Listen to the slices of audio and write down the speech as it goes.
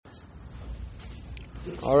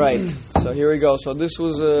All right, so here we go. So this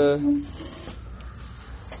was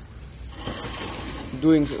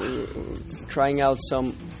trying out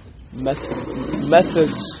some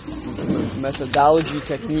methodology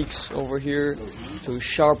techniques over here to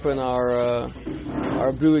sharpen our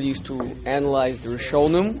abilities to analyze the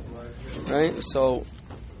Rishonim, right? So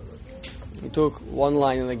we took one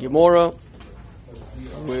line in the Gemara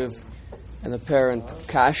with an apparent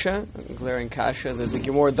kasha, a glaring kasha that the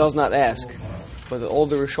Gemara does not ask, but all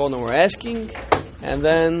the Rishonim were asking, and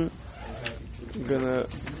then we're gonna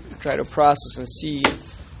try to process and see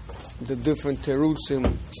the different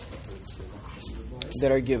terutzim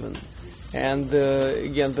that are given. And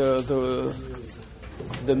again, the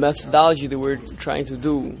methodology that we're trying to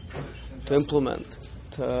do, to implement,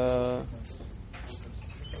 to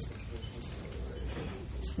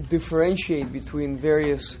differentiate between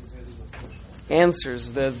various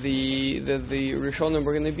answers that the Rishonim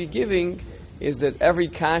are going to be giving, is that every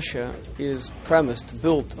kasha is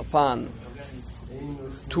built upon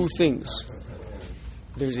two things.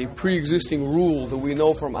 There's a pre-existing rule that we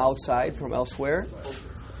know from outside, from elsewhere,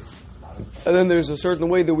 and then there's a certain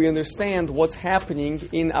way that we understand what's happening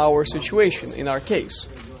in our situation, in our case.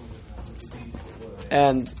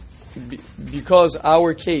 And because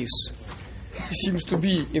our case seems to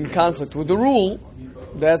be in conflict with the rule,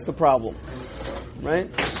 that's the problem, right?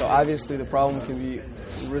 So obviously the problem can be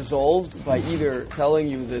resolved by either telling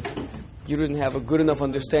you that you didn't have a good enough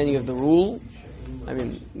understanding of the rule. I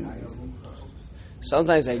mean,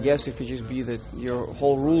 sometimes I guess it could just be that your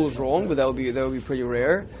whole rule is wrong, but that would be pretty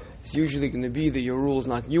rare. It's usually going to be that your rule is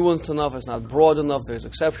not nuanced enough, it's not broad enough, there's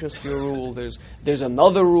exceptions to your rule, there's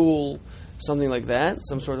another rule, something like that,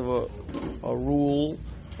 some sort of a rule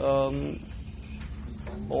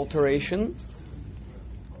alteration.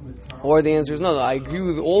 Or the answer is no, I agree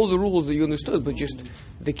with all the rules that you understood, but just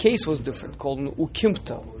the case was different, called an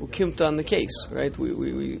ukimta on the case, right?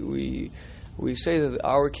 We say that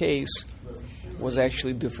our case was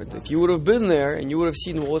actually different. If you would have been there and you would have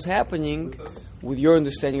seen what was happening with your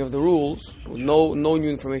understanding of the rules, with no new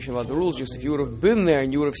information about the rules, just if you would have been there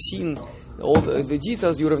and you would have seen all the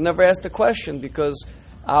details, you would have never asked the question, because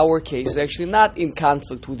our case is actually not in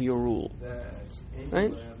conflict with your rule,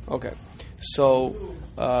 right? Okay, so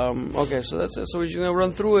so that's it. So we're just going to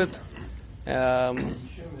run through it.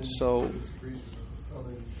 So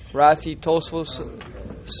Rathi Tosfos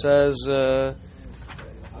says that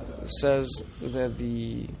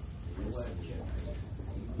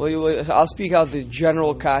I'll speak out the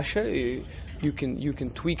general kasha. You can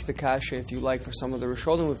tweak the kasha if you like for some of the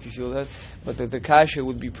Rishonim if you feel that, but the kasha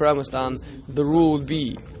would be premised on the rule would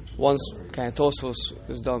be, once kind of Tosfos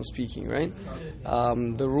is done speaking, right?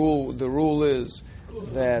 The rule is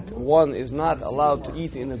that one is not allowed to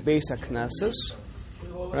eat in the Beis HaKnesses,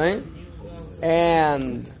 right?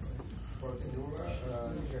 And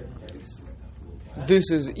this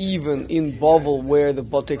is even in Bavel, where the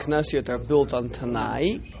Batei Knesset are built on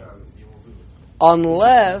Tanai,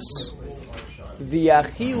 unless the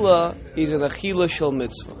Achila is an Achila Shel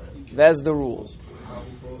Mitzvah. That's the rule.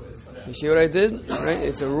 You see what I did? Right?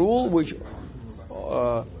 It's a rule which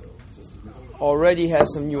already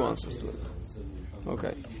has some nuances to it.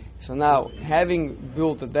 Okay. So now, having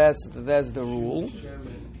built that that's the rule,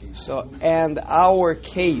 so, and our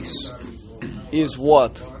case is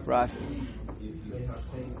what, Rafi?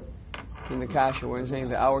 In the kasha, we're saying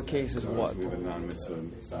that our case is what? We have a non-mitzvah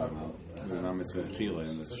chila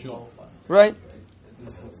in the shul. Right?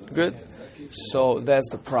 Good. So that's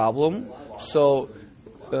the problem. So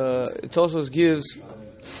it also gives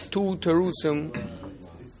two terutzim.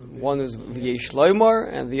 One is v'yesh loymar,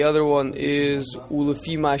 and the other one is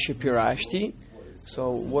ulefi ma shepirashti.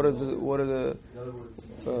 So what are the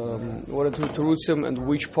two terutzim, and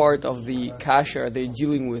which part of the kasha are they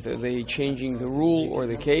dealing with? Are they changing the rule or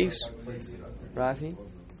the case? Rafi?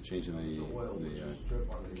 Changing the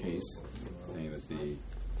case, saying that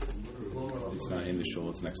it's not in the shul,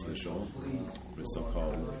 it's next to the shul, but it's still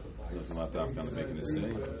called Lataf on the making this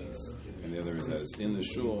day. And the other is that it's in the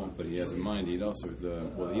shul, but he has in mind he'd also the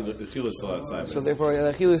achila is still outside. So therefore,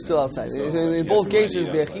 the achila is still outside. In both cases,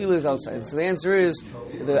 the achila is outside. So the answer is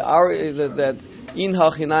that in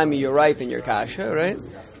hachinami you're right in your kasha, right?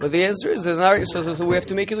 But the answer is that so we have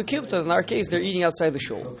to make it a kipta. In our case, they're eating outside the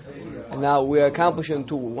shul. And now we accomplish it in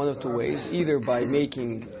one of two ways: either by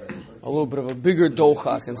making a little bit of a bigger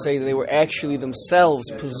dochak and saying that they were actually themselves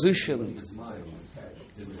positioned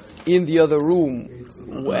in the other room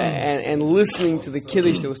and listening to the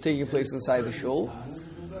kiddush that was taking place inside the shul,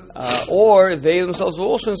 or they themselves were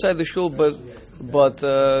also inside the shul, but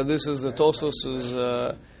this is the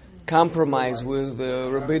Tosfos' compromise with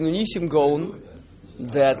Rabbeinu Nisim Gaon,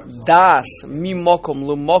 that das mi mokom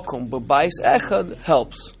lemokom b'bais echad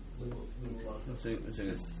helps.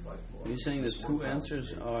 Are you saying the two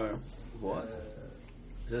answers are what?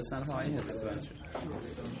 That's not how I had the two answers.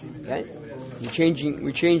 Okay,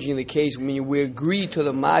 we're changing the case. Meaning we agree to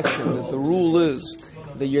the makshim that the rule is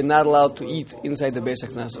that you're not allowed to eat inside the Beis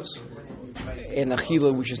HaKnesses in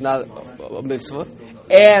achila, which is not a mitzvah,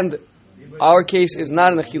 and our case is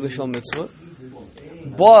not an achila shel mitzvah.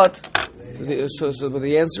 But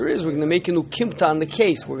the answer is we're going to make a new kimta on the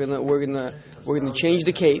case. We're going to change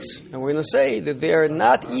the case, and we're going to say that they are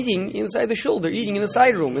not eating inside the shul. They're eating in the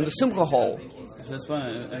side room, in the simcha hall. That's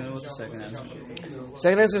fine. And what's the second answer?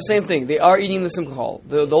 Second answer is the same thing. They are eating in the simcha hall.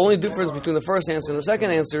 The only difference between the first answer and the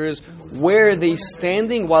second answer is where are they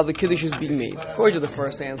standing while the kiddush is being made. According to the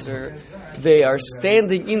first answer, they are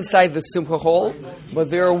standing inside the simcha hall, but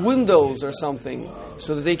there are windows or something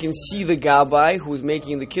so that they can see the gabbai who is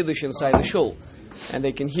making the kiddush inside the shul, and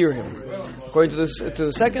they can hear him. According to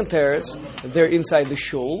the second teretz, they're inside the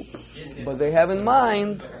shul, but they have in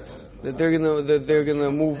mind that they're gonna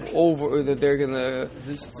move over, or that they're gonna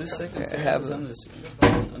this second have on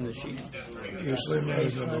the sheet.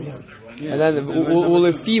 And then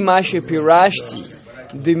ulefi mashe pirashti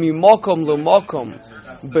demimokom lemokom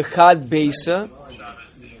bechad beisa,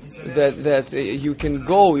 that you can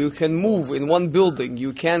move in one building.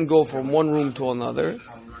 You can go from one room to another.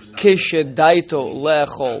 Kishe daito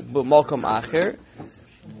lechol b'mokom acher.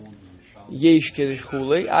 Yesh kiddush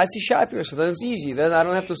chulei atzi shapir. So then it's easy. Then I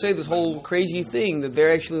don't have to say this whole crazy thing that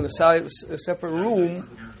they're actually in a separate room,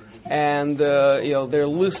 and they're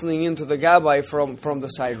listening into the gabbai from the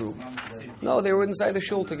side room. No, they were inside the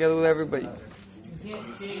shul together with everybody.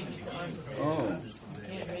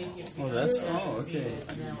 Okay.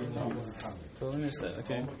 Totally missed that.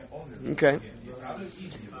 Okay.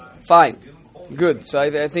 Fine. Good. So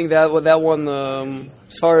I think that one,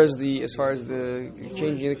 as far as the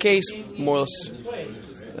changing the case, more or less.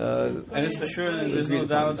 And it's for sure. There's no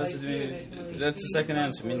doubt that's the second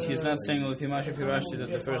answer. I mean, he's not saying that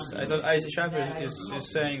the first. I thought Isaac Shapir is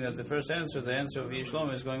saying that the first answer, the answer of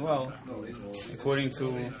Yishlom, is going well, according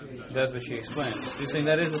to that which he explained. He's saying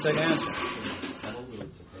that is the second answer.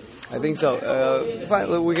 I think so.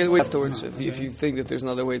 Fine, we can wait afterwards if you think that there's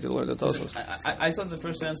another way to learn the Tosfos. I thought the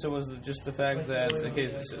first answer was just the fact that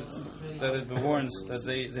that it warns that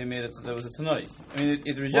they made it. That was a Tanoi. I mean,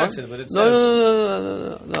 it rejects it, but it's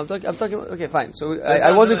no. I'm talking. Okay, fine. So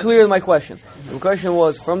I wasn't clear in my question. The question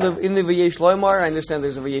was in the V'yesh Loimar. I understand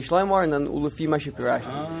there's a V'yesh Loimar and then Ulefi Mashipirash.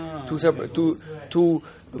 Two separate, two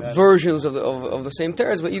versions of the same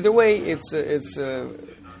teretz, but either way,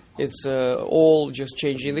 it's all just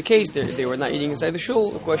changing the case. They were not eating inside the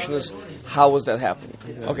shul. The question is, how was that happening?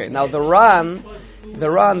 Okay, now the Ran,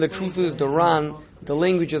 the truth is the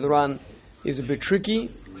language of the Ran is a bit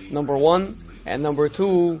tricky, number one, and number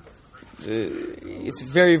two, it's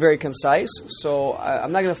very, very concise. So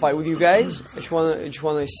I'm not going to fight with you guys. I just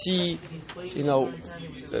want to see,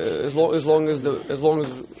 as long as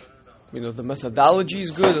the methodology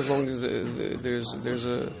is good, as long as there's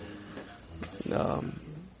a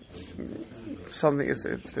something, it's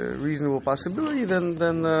a reasonable possibility, then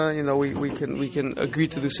we can agree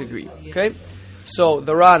to disagree. Okay, so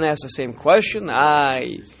the Ran asks the same question.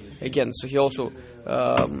 So he also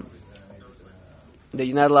that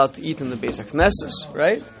you're not allowed to eat in the Beis HaKnesses,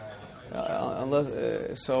 right?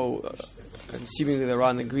 And seemingly the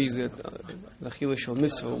Ran agrees that the Achila Shel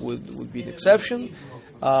Mitzvah would be the exception.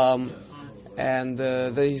 And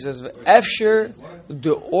then he says, "Efsher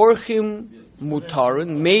the Orchim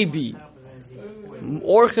Mutarin." Maybe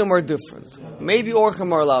Orchim are different. Maybe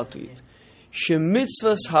Orchim are allowed to eat.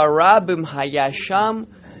 Shemitzvahs harabim hayasham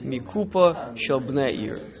mikupa shel bnei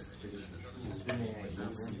ir.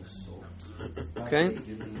 Okay.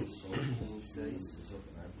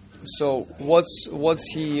 So what is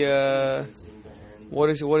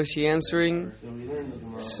he answering?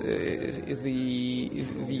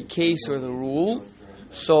 The case or the rule.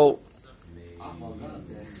 So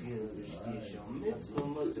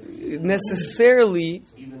necessarily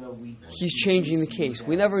he's changing the case.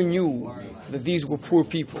 We never knew that these were poor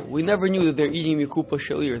people. We never knew that they're eating mikupa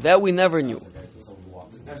shalir. That we never knew.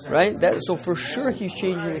 Right? So for sure he's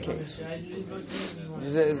changing the case.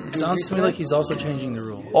 Sounds to me like he's also changing the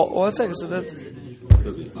rule. One second. So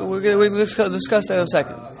we're going to discuss that in a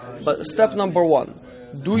second. But step number one: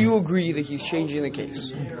 do you agree that he's changing the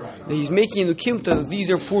case? That he's making the kimta that these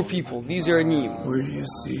are poor people, these are anim? Where do you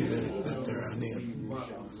see that they're anim?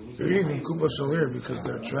 They're eating kupa shalir because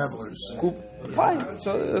they're travelers. Fine.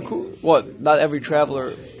 So what? Not every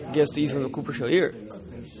traveler gets to eat from the kupa shalir.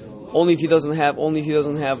 Only if he doesn't have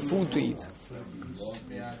food to eat.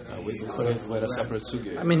 where you could have Wait a separate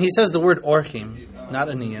sugya. I mean, he says the word orchim, not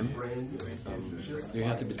aniyim. You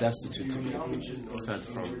have to be destitute to be fed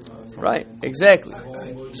from Right, exactly.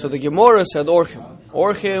 So the Gemara said orchim.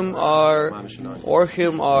 Orchim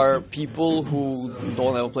are people who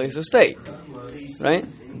don't have a place to stay, right?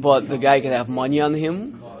 But the guy can have money on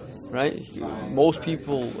him, right? Most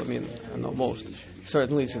people, I mean, not most,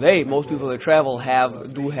 certainly today, most people that travel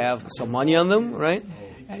do have some money on them, right?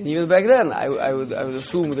 And even back then, I would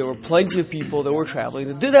assume there were plenty of people that were traveling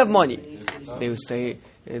that did have money. They would stay.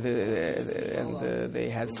 And they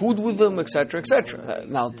had food with them, etc., etc.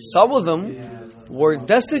 Now, some of them were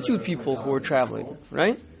destitute people who were traveling,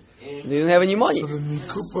 right? They didn't have any money. So the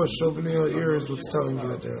Mikupa Shovnei ear is what's telling you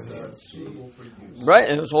that they're in there. Right,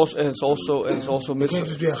 and it's also It mitzvah. can't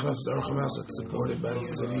just be Achnas Orchim House that's supported by the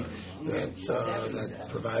city that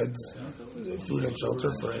provides food and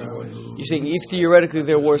shelter for anyone who. You're saying if theoretically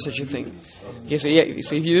there were such a thing. Okay, so yeah,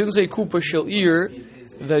 so if you didn't say Kupa Shel Ir,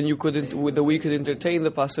 then we could entertain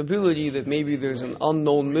the possibility that maybe there's an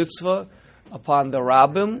unknown mitzvah upon the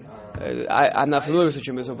rabbim. I'm not familiar with such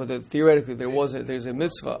a mitzvah, but theoretically there's a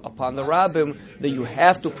mitzvah upon the rabbim that you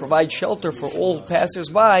have to provide shelter for all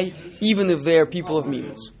passers-by, even if they are people of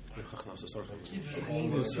means.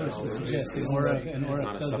 An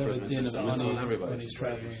Orach does have a din of money when he's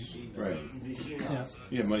traveling. Right. Yeah.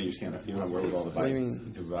 You have money, you just can't have. You don't know where with all the buy.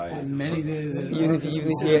 To buy. And many days. Even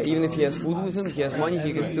if he has food with him, he has money,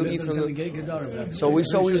 he can still eat from the. So we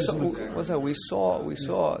saw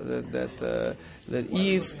that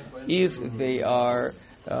if they are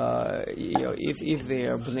if they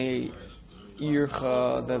are bnei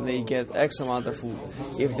ircha, then they get X amount of food.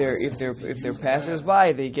 If they're passers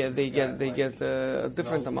by, they get a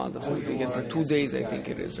different amount of food. They get for 2 days, I think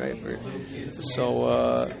it is, right?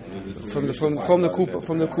 So from the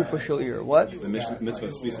Kupa Shel Ir, what? The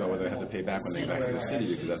mitzvah speaks about whether they have to pay back when they get back to the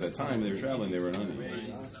city, because at that time they were traveling, they were none.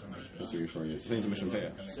 That's what you're referring to. It's the mission pay.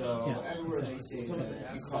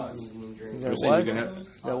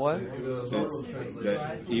 That what? That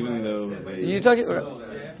even though You're talking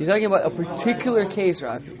about a particular case,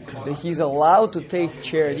 Rafi, that he's allowed to take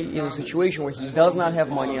charity in a situation where he does not have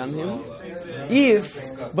money on him.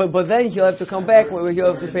 But then he'll have to come back where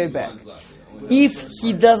he'll have to pay it back. If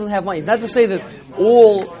he doesn't have money, not to say that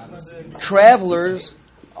all travelers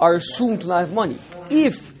are assumed to not have money.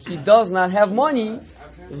 If he does not have money,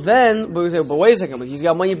 then, but we say, but wait a second, but he's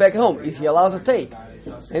got money back at home. Is he allowed to take?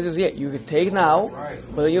 And he says, yeah, you can take now,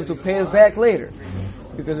 but then you have to pay it back later.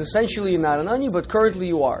 Because essentially you're not an ani, but currently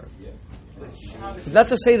you are. It's not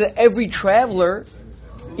to say that every traveler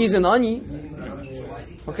is an ani.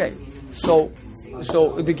 Okay, so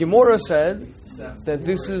the Gemara said that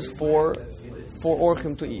this is for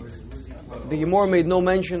orchim to eat. The Gemara made no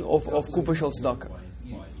mention of Kupa Shel Tzedakah.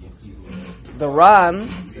 The Ran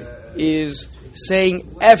is saying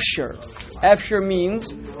efsher. Efsher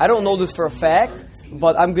means, I don't know this for a fact,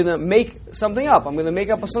 but I'm going to make something up. I'm going to make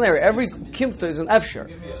up a scenario. Every kimta is an efsher.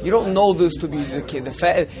 You don't know this to be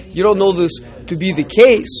you don't know this to be the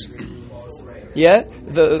case. Yeah?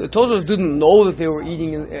 The Tosfos didn't know that they were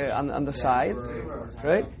eating on the side.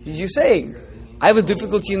 Right? He's just saying, I have a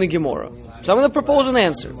difficulty in the Gemara. So I'm going to propose an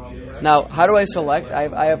answer. Now, how do I select?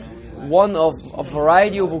 I have one of a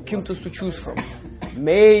variety of kimtos to choose from.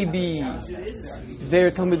 Maybe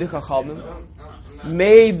they're Talmidei Chachamim.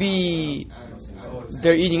 Maybe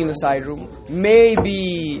they're eating in the side room.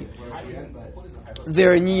 Maybe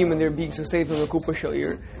they're aniyim and they're being sustained from the Kupa Shel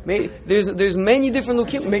Ir. There's many different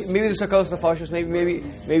lukim. Maybe the Sakalos Nefashos. Maybe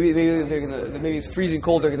it's freezing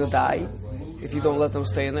cold. They're gonna die if you don't let them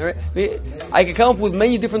stay in there. I can come up with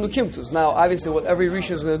many different ukimtas. Now, obviously, what every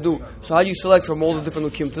Rishon is going to do. So, how do you select from all the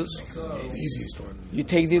different ukimtas? The easiest one. You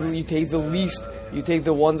take the least. You take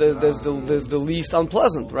the one that's the least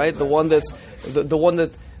unpleasant, right? The one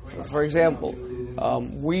that, for example,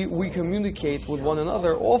 we communicate with one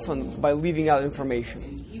another often by leaving out information,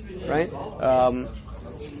 right?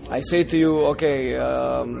 I say to you, okay,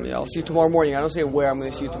 I'll see you tomorrow morning. I don't say where I'm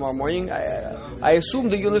going to see you tomorrow morning. I assume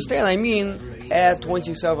that you understand. I mean, at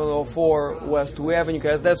 2704 West 2 Avenue,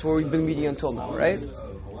 because that's where we've been meeting until now, right?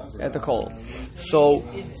 At the call. So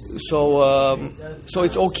it's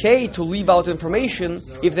okay to leave out information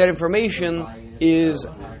if that information is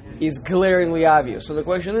glaringly obvious. So the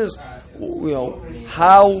question is,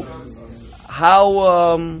 how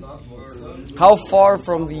far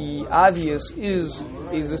from the obvious is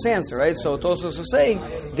this answer, right? So Tosfos is saying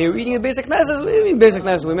they were eating a basic knesses. What do you mean basic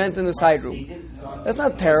knesses? We meant in the side room. That's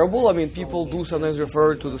not terrible. I mean, people do sometimes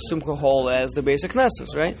refer to the Simcha Hall as the basic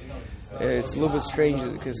knesses, right? It's a little bit strange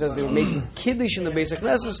because it says they were making kiddush in the basic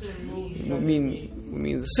knesses. I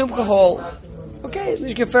mean the Simcha Hall. Okay,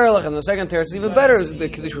 Nish Geferlich, and the second teretz is even better. The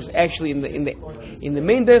Kiddush was actually in the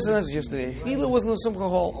main business, just the Chila was in the Simcha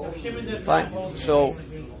Hall. Fine. So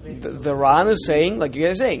the Ran is saying, like you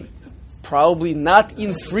guys are saying, probably not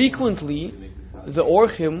infrequently, the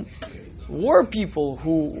Orchim were people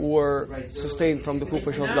who were sustained from the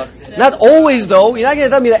Kupa Shel Blood. Not always, though. You're not going to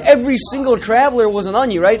tell me that every single traveler was an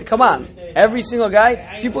Ani, right? Come on. Every single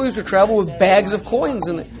guy, people used to travel with bags of coins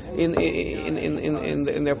in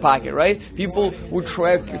their pocket, right? People would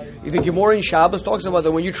travel. The Gemara in Shabbos talks about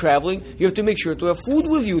that when you're traveling, you have to make sure to have food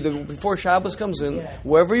with you. Before Shabbos comes in,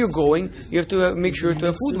 wherever you're going, you have to make sure to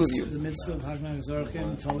have food with you. The mitzvah of Hagman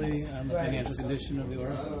Zorchim totally on the financial condition of the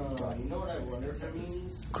Orach?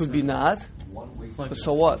 Could be not. But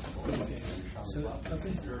so what? So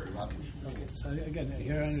again,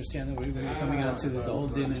 here I understand that we're coming on to that the whole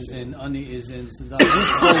din is in Ani is in Sadat.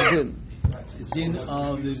 Whole din. The din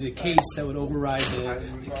of the case that would override the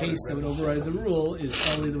case that would override the rule is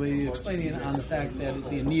probably the way you're explaining it on the fact that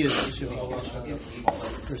the Aniyas should be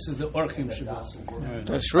versus the Orchim should be.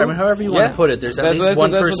 That's true. I mean, however you want to put it, there's at least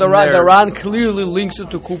one that's person what there. the Ran clearly links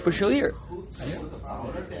it to Kupa Shalir.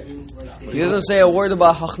 He doesn't say a word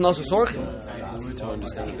about Hachnas Orchim. To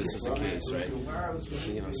understand that this is the case, right? I'm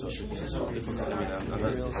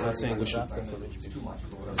not saying we should. If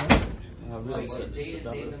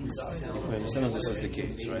we understand that this is the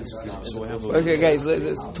case, right? So we have. Okay, guys,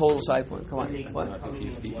 it's a total side point. Come on. What?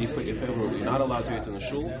 If ever we're not allowed to eat in the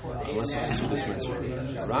shul unless it's a Sudas mitzvah.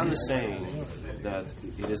 Ran is saying that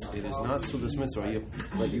it is not Sudas mitzvah,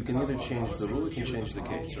 but you can either change the rule, you can change the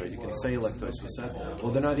case, right? You can say like Tosfos said,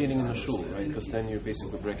 well, they're not eating in the shul, right? Because then you're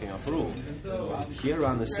basically breaking up the rule. Here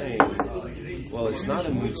Ran is saying, well, it's not a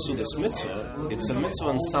Sudas mitzvah, it's a mitzvah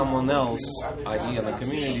on someone else, i.e. in the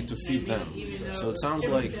community, to feed them. So it sounds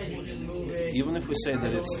like, even if we say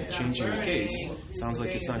that it's changing the case, it sounds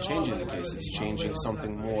like it's not changing the case, it's changing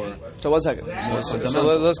something more. So 1 second. So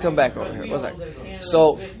let's come back over here. 1 second.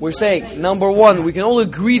 So we're saying, number one, we can all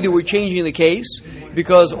agree that we're changing the case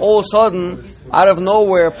because all of a sudden, out of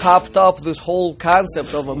nowhere, popped up this whole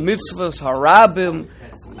concept of a mitzvahs, harabim,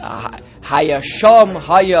 hayasham,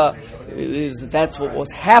 haya. That's what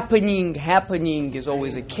was happening. Happening is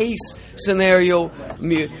always a case scenario.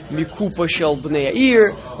 Mikupa shel bnei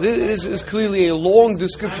ir. This is clearly a long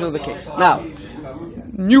description of the case. Now,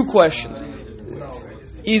 new question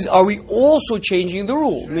is: are we also changing the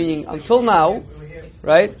rule? Meaning, until now,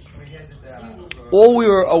 right? All we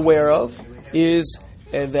were aware of is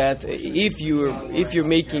that if you're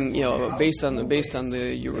making, based on the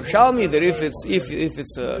Yerushalmi, that if it's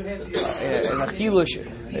an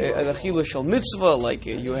achila shel mitzvah, like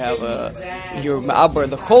you have your ma'aber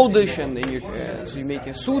the chodesh, and then so you make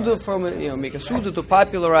a suda from it, make a suda to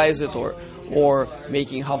popularize it, or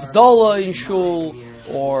making havdalah in shul,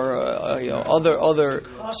 or other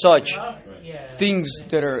such things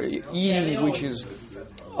that are eating, which is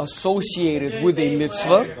associated with a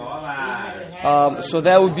mitzvah, so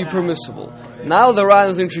that would be permissible. Now the Ran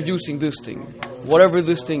is introducing this thing, whatever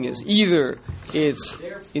this thing is. Either it's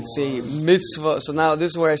a mitzvah. So now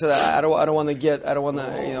this is where I said I don't want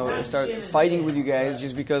to start fighting with you guys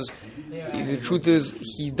just because the truth is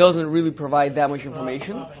he doesn't really provide that much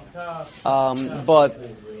information. But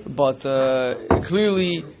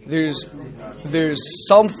clearly there's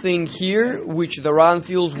something here which the Ran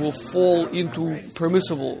feels will fall into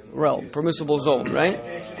permissible realm, permissible zone, right?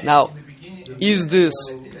 Now, is this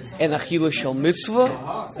an achila shel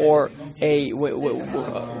mitzvah, or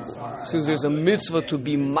since there's a mitzvah to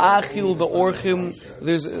be machil the orchim,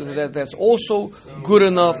 that's also good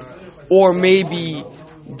enough, or maybe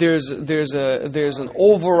there's an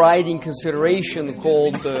overriding consideration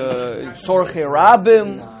called tzorchei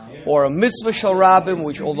rabim, or a mitzvah shel rabim,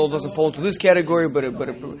 which although doesn't fall into this category, but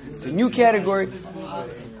it's a new category.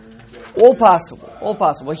 All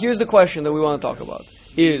possible. Here's the question that we want to talk about: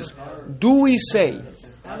 is do we say?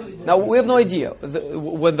 Now we have no idea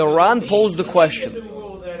when the Ran posed the question.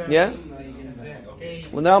 Yeah,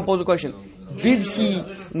 when the Ran posed the question, did he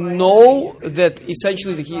know that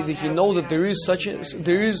essentially did he know that there is such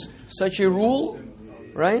a rule,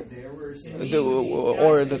 right?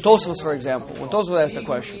 Or the Tosfos, for example, when Tosfos asked the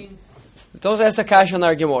question, Tosfos asked the kasha in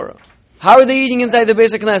our Gemara: how are they eating inside the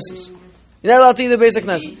basic Knesset? You're not allowed to eat the basic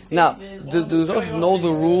Knesset. Now, do Tosfos know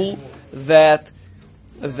the rule that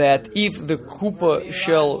if the kupa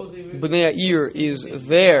shel bnei ir is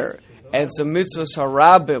there and it's a mitzvah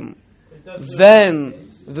sarabim, then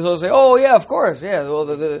the Tosfos say, "Oh yeah, of course, yeah." Well,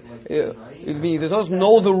 the Tosfos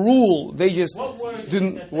know the rule. They just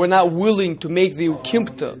were not willing to make the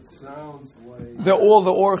kimpta that all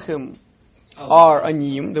the orchim are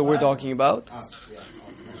aniyim that we're talking about.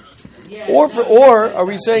 Or are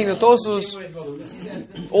we saying that Tosfos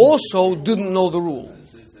also didn't know the rule?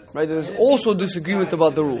 Right? There's also disagreement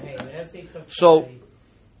about the rule. So,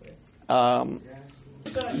 I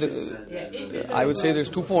would say there's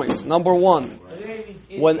 2 points. Number one,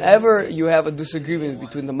 whenever you have a disagreement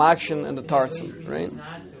between the Makshin and the Tartzim, right?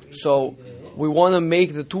 So, we want to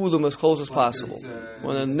make the two of them as close as possible. We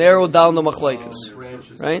want to narrow down the machlekes,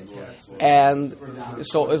 right? And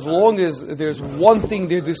so as long as there's one thing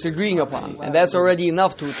they're disagreeing upon, and that's already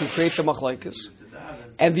enough to create the machlekes.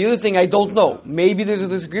 And the other thing I don't know. Maybe there's a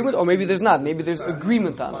disagreement, or maybe there's not. Maybe there's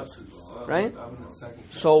agreement on it, right?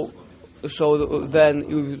 So then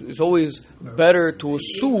it's always better to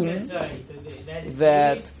assume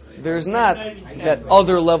that there's not that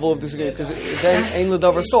other level of disagreement, because then ain't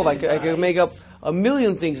l'davar solved. I can make up a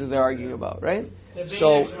million things that they're arguing about, right?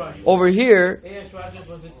 So over here,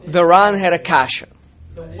 the Ran had a kasha,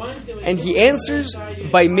 and he answers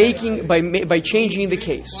by changing the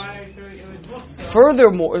case.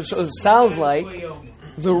 Furthermore, so it sounds like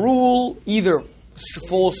the rule either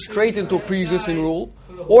falls straight into a pre-existing rule,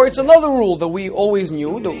 or it's another rule that we always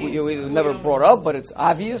knew, that we never brought up, but it's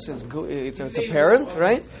obvious, it's apparent,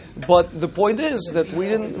 right? But the point is that we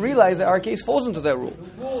didn't realize that our case falls into that rule.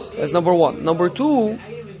 That's number one. Number two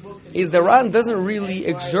is that Ran doesn't really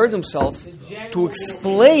exert himself to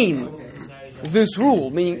explain this rule.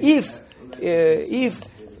 Meaning,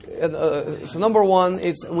 so number one,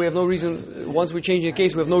 we have no reason. Once we change the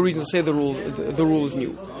case, we have no reason to say the rule is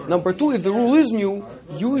new. Number two, if the rule is new,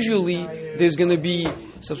 usually there's going to be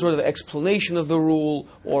some sort of explanation of the rule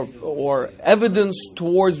or evidence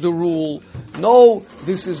towards the rule. No,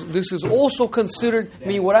 this is also considered. I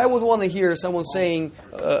mean, what I would want to hear someone saying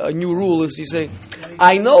a new rule is, you say,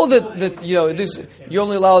 I know that this you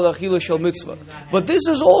only allow the achila shel mitzvah, but this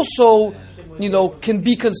is also can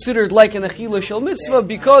be considered like an achila shel mitzvah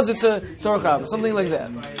because it's a tzorach rabba, something like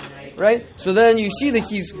that. Right? So then you see that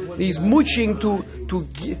he's mooching to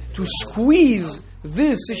squeeze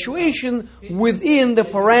this situation within the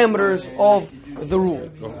parameters of the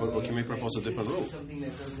rule. Or can we propose a different rule?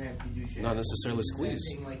 Not necessarily squeeze.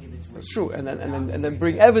 That's true, and then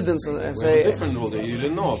bring evidence and say a different rule that you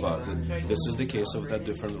didn't know about. This is the case of that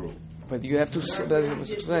different rule. But you have to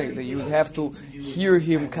that you would have to hear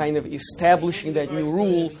him kind of establishing that new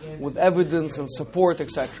rule with evidence and support,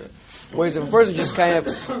 etc. Whereas if a person just kind of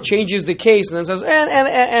changes the case and then says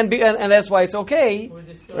and that's why it's okay,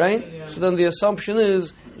 right? So then the assumption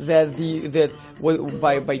is that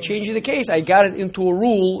by changing the case, I got it into a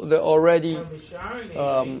rule that already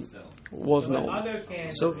was known.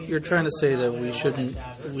 So you're trying to say that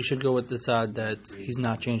we should go with the side that he's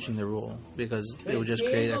not changing the rule because it would just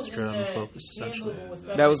create extra focus, essentially.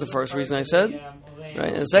 That was the first reason I said,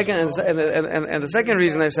 right? And the second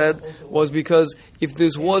reason I said was because if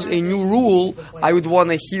this was a new rule, I would want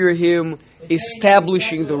to hear him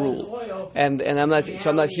establishing the rule, and I'm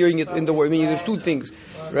not hearing it in the word. I mean, there's two things,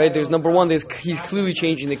 right? There's number one, he's clearly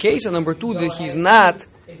changing the case, and number two, that he's not.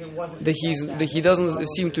 That he doesn't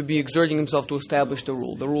seem to be exerting himself to establish the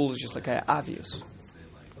rule. The rule is just like obvious.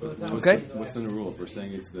 Okay. What's in the rule? If we're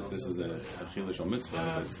saying that this is a chila shel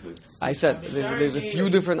mitzvah, I said there's a few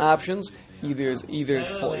different options. Either it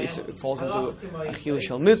falls into a chila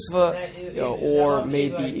shel mitzvah, or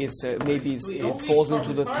maybe it falls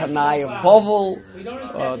into the Tanai of Bavel,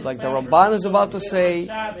 like the Ramban is about to say.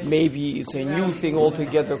 Maybe it's a new thing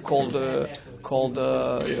altogether called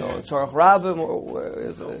tzorach rabba.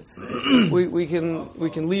 We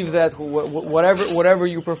can leave that whatever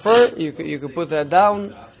you prefer. You can put that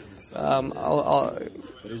down.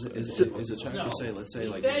 Is it trying to say, let's say,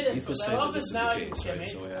 like, if we say that this is the case, right?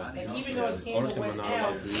 So we have Orchim are not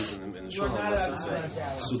allowed to use in the Shul unless it's a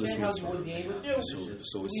Sudas mitzvah.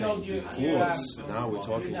 So we're saying because now we're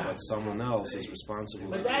talking about someone else is responsible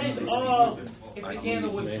to feed these people.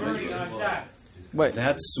 Wait.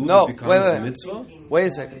 That Suda becomes a mitzvah? Wait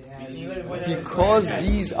a second. Because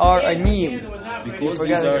these are anim. Because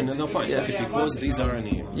these are because these are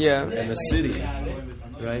anim. Yeah. And the city.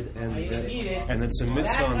 Right, and it's a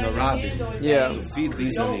mitzvah on the rabbi to feed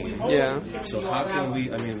these anim. Yeah. So how can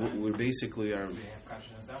we? I mean, we basically are.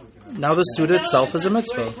 Now the suda itself is a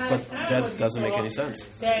mitzvah, but that doesn't make any sense.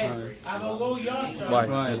 Why?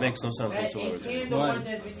 It makes no sense whatsoever. Why?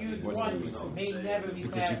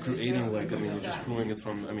 Because you're creating you're just pulling it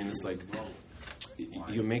from. I mean, it's like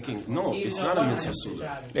you're making it's not a mitzvah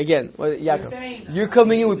suda. Again, Yaakov, you're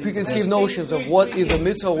coming in with preconceived notions of what is a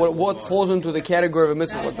mitzvah, what falls into the category of a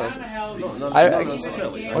mitzvah, what doesn't. Not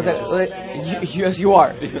necessarily. Yes, you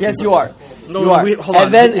are. Yes, you are. No, you are. Hold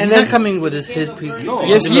on. He's not coming with his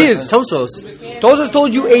yes, he is. Tosos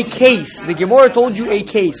told you a case. The Gemara told you a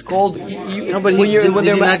case called. But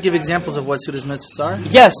did he not give examples of what Sudas mitzvahs are?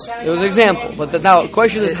 Yes, it was an example. But now the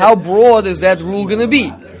question is, how broad is that rule going to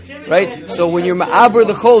be? Right? So when you're ma'aber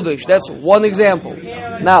the chodesh, that's one example.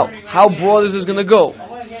 Now, how broad is this going to go?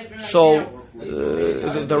 So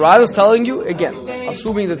the Ran is telling you, again,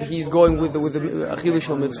 assuming that he's going with the Achila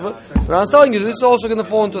Shel Mitzvah, the Ran is telling you this is also going to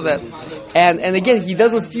fall into that. And again, he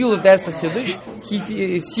doesn't feel that that's the Chiddush.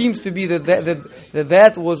 It seems to be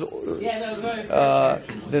that was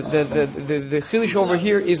the Chiddush over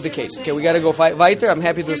here is the case. Okay, we got to go weiter. I'm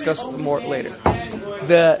happy to discuss more later.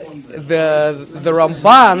 The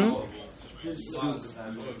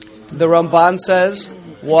Ramban says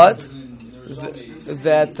what?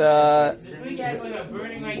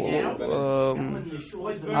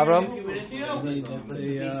 Avram?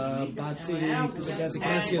 The Bati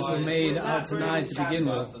Knesset were made out tonight to begin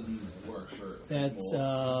with. That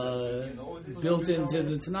built into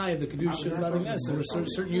the Tanai of the Kedusha of Bati Knesset. There were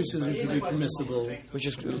certain uses which would be permissible. Which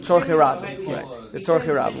is Tzorchei Rabbim. Right. The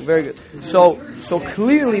Tzorchei Rabbim. Very good. So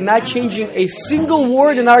clearly not changing a single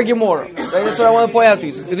word in our Gemara. Right? That's what I want to point out to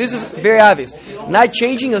you. This is very obvious. Not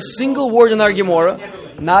changing a single word in our Gemara.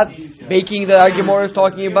 Not making that our Gemara is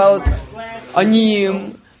talking about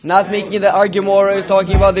Aniyim. Not making that our Gemara is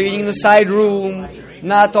talking about they're eating in the side room.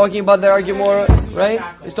 Not talking about the our Gemara, right?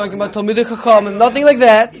 It's talking about Talmidei Chachamim. Nothing like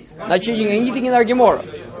that. Not changing anything in our Gemara.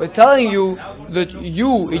 We're telling you that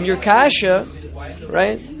you, in your kasha,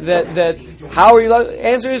 right? That how are you?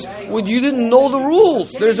 Answer is, well, you didn't know the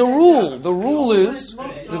rules. There's a rule. The rule is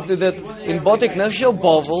that in Bati Knesset Shel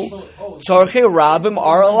Bavel, Tzorchei Rabbim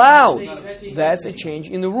are allowed. That's a change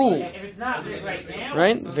in the rule,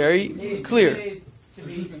 right? Very clear.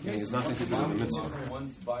 It has nothing to do with the mitzvah.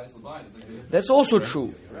 That's also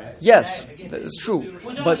true. Yes, that's true.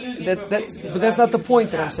 But that's not the point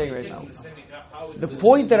that I'm saying right now. The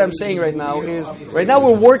point that I'm saying right now is, right now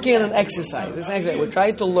we're working on an exercise. This exercise, we're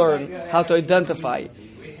trying to learn how to identify,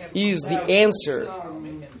 is the answer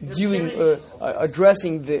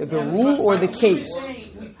addressing the rule or the case.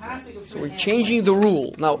 So we're changing the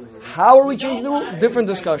rule. Now, how are we changing the rule? Different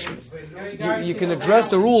discussion. You can address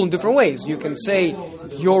the rule in different ways. You can say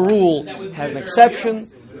your rule has an exception,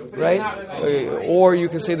 right? Or you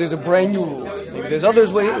can say there's a brand new rule. Maybe there's other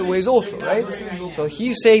ways also, right? So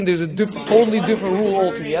he's saying there's a totally different rule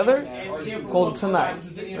altogether called Tanai,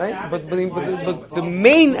 right? But the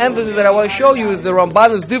main emphasis that I want to show you is the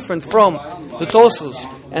Ramban is different from the Tosfos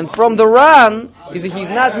and from the Ran is that he's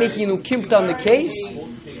not making a kimta on the case.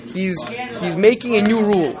 He's making a new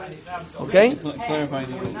rule. Okay?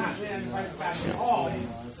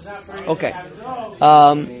 Okay.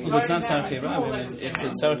 If it's not Tzarchei Rabbim, it's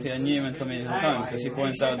Tzarchei Aniyim and Talmidei Chachamim, because he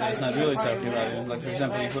points out that it's not really Tzarchei Rabbim. Like, for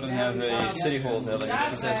example, you couldn't have a city hall there, like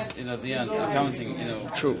he says, at the end, accounting,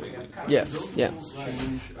 True. Yeah.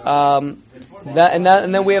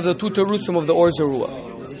 And then we have the two terutzim of the Or Zarua.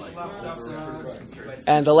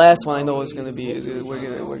 And the last one I know is going to be everyone's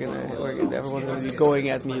going to be going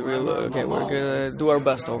at me real. Okay, we're going to do our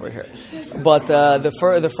best over here. But the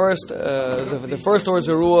first Or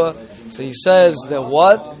Zarua, so he says that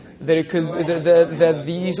what that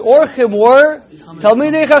these Orchim were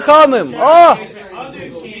Talmidei Chachamim.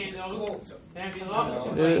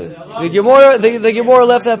 The Gemara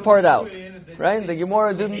left that part out. Right? The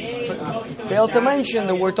Gemara didn't fail to mention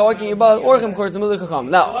that we're talking about Orchim or Talmidei Chachamim.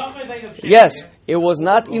 Now, yes, it was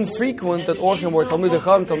not infrequent that Orchim were Talmidei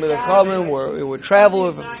Chachamim, where it would travel.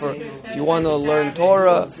 If you want to learn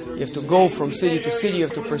Torah, you have to go from city to city, you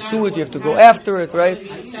have to pursue it, you have to go after it, right?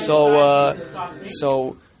 So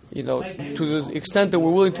to the extent that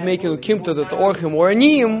we're willing to make it a kimta that the Orchim were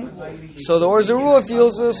Aniyim, so the Or Zarua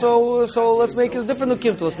feels, so let's make it a different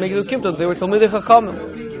kimta. Let's make it a kimta that they were Talmidei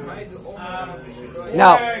Chachamim.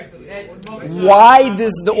 Now, why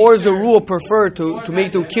does the Or Zarua prefer to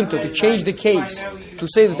make the Ukimta, to change the case, to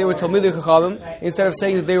say that they were Talmidei Chachamim, instead of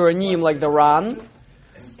saying that they were Aniyim like the Ran?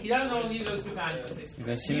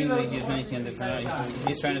 Because seemingly he's making a different.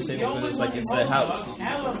 He's trying to say because it's their house.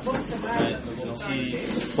 Right?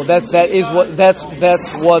 Well, that's the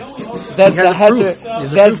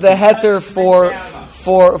heter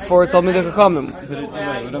for Talmidei Chachamim.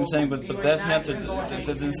 What I'm saying, but that heter that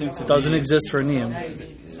doesn't seem to doesn't exist for Aniyim.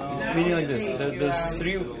 meaning like this. There's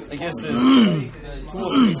three. I guess there's 2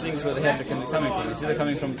 or 3 things where the heter can be coming from. It's either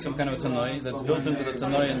coming from some kind of a tanoi that built into the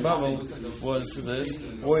tanoi in Babel was this,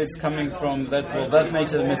 or it's coming from that. Well, that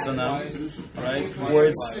makes it a mitzvah now, right? Or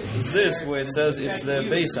it's this where it says it's the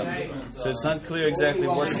beisam. So it's not clear exactly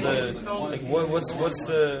what's the like. What's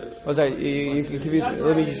the? Oh, sorry,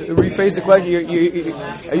 let me just rephrase the question.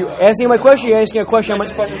 Are you asking my question? You're asking a question.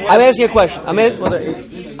 I'm asking a question.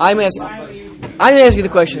 I'm asking the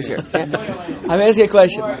questions here. I'm asking a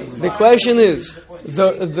question. The question is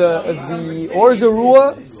the Or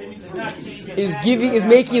Zarua is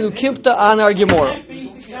making a kippta on our Gemara.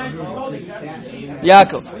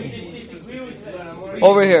 Yaakov,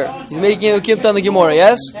 over here, he's making a kippta on the Gemara.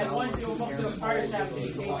 Yes.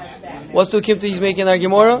 What's the kippta he's making on our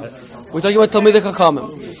Gemara? We're talking about Talmidei Chachamim.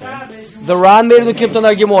 The Ran made the kippta on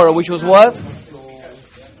our Gemara, which was what?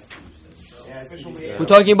 We're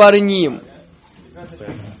talking about a niyim.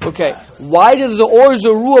 Okay, why did the Or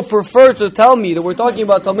Zarua prefer to tell me that we're talking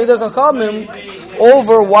about Talmidei Chachamim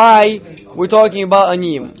over why we're talking about a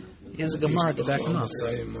niyim? He has a Gemara to back him up.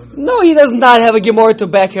 No, he does not have a Gemara to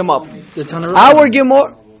back him up. Our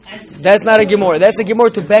Gemara, that's not a Gemara. That's a Gemara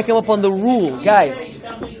to back him up on the rule, guys.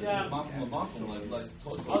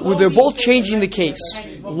 Well, they're both changing the case.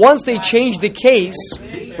 Once they change the case,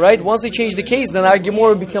 right? Once they change the case, then our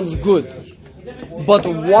Gemara becomes good. But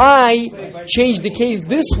why change the case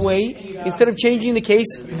this way instead of changing the case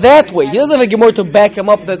that way? He doesn't have a Gemara to back him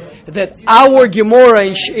up that our Gemara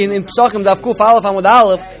in Pesachim Daf Kuf Aleph Amud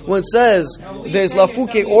Aleph, when it says there's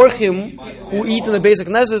Lafuke Orchim who eat in the basic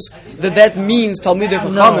Knesses, that means Talmidei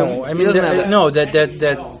Chachamim. No, I mean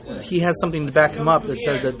that he has something to back him up that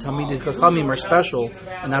says that Talmidei Chachamim are special,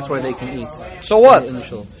 and that's why they can eat. So what?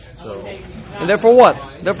 And therefore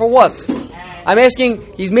what? I'm asking.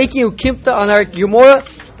 He's making a kippta on our Gemara,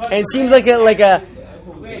 and it seems like a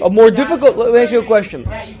more difficult. Let me ask you a question.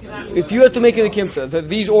 If you had to make it a kippta, that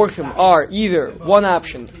these orchim are either one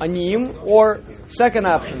option, aniyim, or second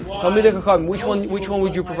option, Talmidei Chachamim, which one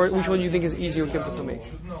would you prefer? Which one do you think is easier kippta to make?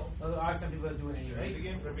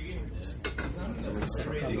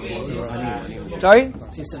 Sorry?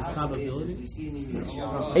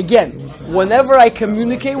 Again, whenever I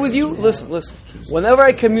communicate with you, listen. Whenever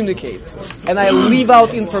I communicate and I leave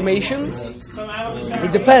out information,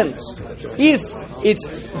 it depends. If it's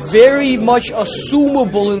very much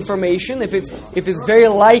assumable information, if it's very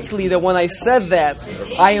likely that when I said that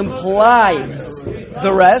I implied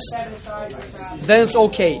the rest, then it's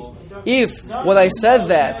okay. If when I said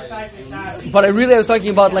that, but I was talking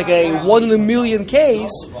about like a 1 in a million case,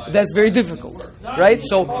 that's very difficult, right?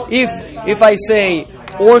 So if I say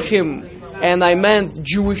Orchim and I meant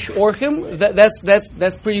Jewish Orchim,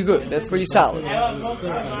 that's pretty good. That's pretty solid.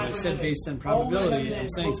 I said based on probability. I'm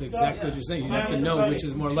saying so exactly what you're saying. You have to know which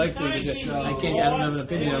is more likely. I don't have an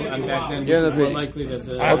opinion on back then. Which is more likely that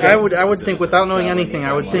the I would think without knowing anything,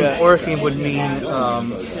 I would think Orchim would mean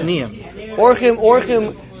Niyim.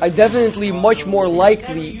 Orchim are definitely much more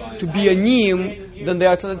likely to be a niyim than they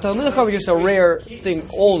are. Talmidei Chachamim is just a rare thing.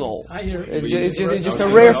 All in all, it's just a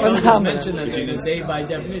rare phenomenon. Mentioned that they, by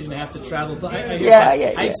definition, have to travel.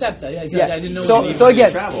 I accept that. I didn't know. So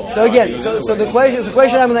the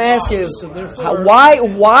question I'm going to ask is,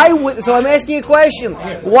 why would? So I'm asking a question.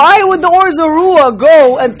 Why would the Or Zarua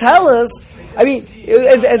go and tell us? I mean,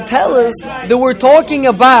 and tell us that we're talking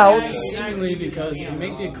about. Seemingly, because you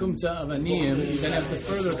make the kumta of a niyim, you then have to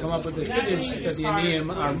further come up with the chiddush that the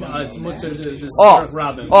niyim are it's mutter to the Sarach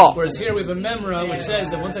Rabin. Whereas here we have a memra which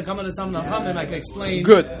says that once I come into Talmidei Chachamim, I can explain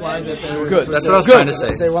why that they're good. That's what I was trying to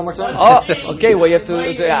say. Say it one more time. Okay. Well, you have to.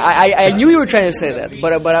 I knew you were trying to say that,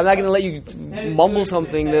 but I'm not going to let you mumble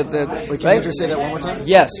something that. Wait, can you just say that one more time?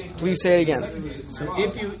 Yes, please say it again. So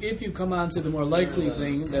if you come on to the more likely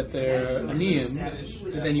thing that they're aniyim,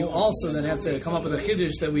 then you also then have to come up with a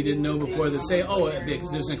chiddush that we didn't know before that say,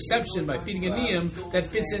 there's an exception by feeding a niyim that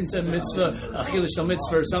fits into mitzvah, a chiddush shel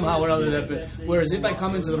mitzvah somehow or other. Whereas if I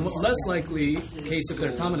come into the less likely case that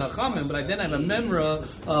they're Talmidei Chachamim, but I then have a memra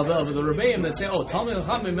of the Rebbeim that say, Talmidei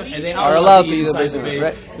Chachamim, and they are allowed to eat the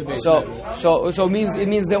right? So it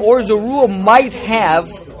means the Or Zarua might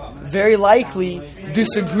have very likely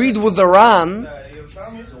disagreed with the Ran.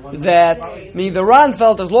 The Ran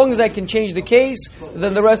felt as long as I can change the case,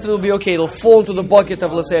 then the rest of it will be okay. It'll fall into the bucket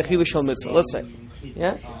of, let's say, a chiddush shel mitzvah. Let's say,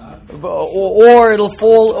 yeah, or it'll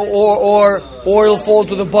fall, or it'll fall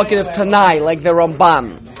to the bucket of Tanai, like the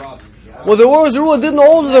Ramban. Well, the Or Zarua didn't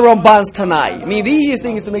hold to the Ramban's Tanai. The easiest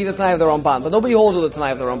thing is to make the Tanai of the Ramban, but nobody holds to the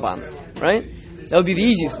Tanai of the Ramban, right? That would be the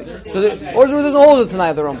easiest thing. So the Or Zarua doesn't hold the Tanai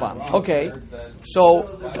of the Rambam. Okay. So,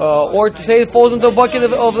 or to say it falls into a bucket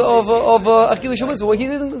of Achila Shel Mitzvah. Well, he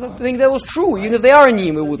didn't think that was true. Even if they are a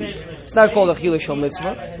Niyim, it wouldn't. It's not called Achila Shel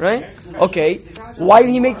Mitzvah, right? Okay. Why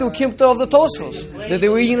didn't he make the Ukimta of the Tosfos? That they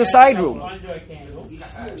were eating in the side room.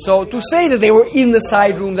 So to say that they were in the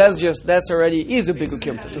side room, that's already is a big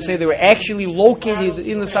Ukimta. To say they were actually located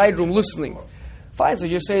in the side room listening. Fine, so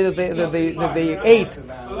just say that they ate,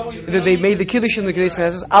 that they made the Kiddush in the Kiddush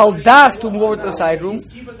Knesset, al das to move over to the side room.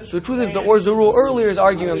 So the truth is, the Or Zarua earlier is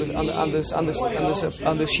arguing on this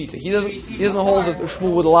shita. He doesn't hold that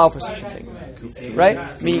Shmuel would allow for such a thing,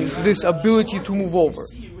 right? Meaning this ability to move over.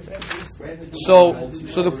 So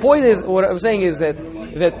the point is, what I'm saying is that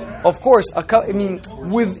of course,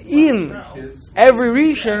 within every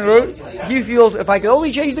region, he feels if I can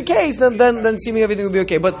only change the case, then seeming everything will be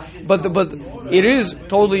okay. But it is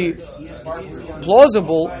totally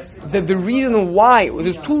plausible that the reason why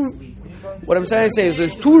there's two. What I'm trying to say is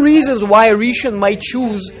there's two reasons why a Rishon might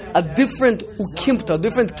choose a different ukimta, a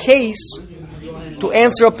different case to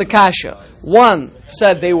answer up the kasha. One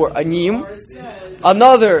said they were anim.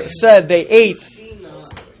 Another said they ate.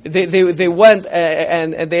 They went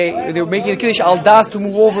and they were making a kiddush al das to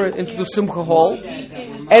move over into the simcha hall,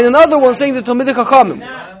 and another one saying the Talmidei Chachamim.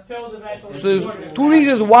 So there's two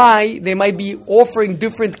reasons why they might be offering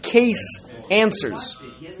different case answers.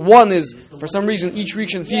 One is for some reason each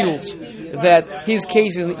region feels that his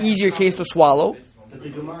case is an easier case to swallow.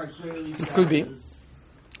 It could be,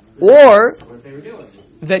 or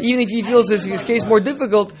that even if he feels his case more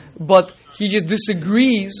difficult, but he just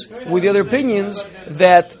disagrees with the other opinions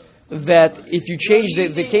that if you change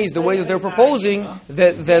the case the way that they're proposing,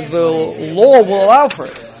 that the law will allow for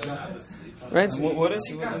it. Right? What is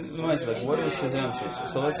his answer?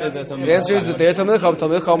 So let's say that the answer is that the Talmidei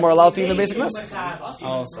Chacham are allowed to eat in the basic message.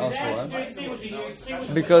 Also what?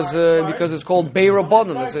 Because it's called Bei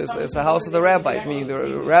Rabbanon. It's the house of the rabbis. Meaning the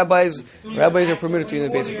rabbis are permitted to eat in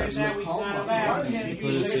the basic message.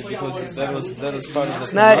 Because that was part of the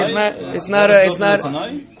It's not.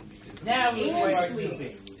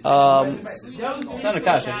 Not a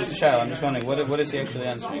kasha, just a shout. I'm just wondering, what is he actually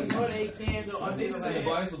answering?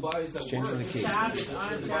 Changing the case.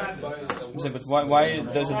 But why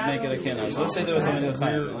does it make it a kina? So let's say there was a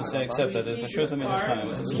Talmidei. Let's say accept that. For sure,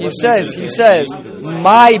 Talmidei. He says,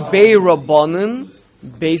 my Bei Rabbanon,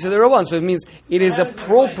 base of the Rabban. So it means it is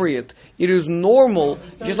appropriate. It is normal,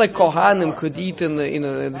 just like Kohanim could eat in the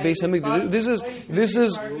Beis Hamikdash. This is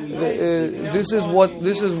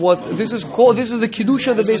the Kiddush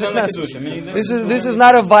of the Beis Hamikdash. This is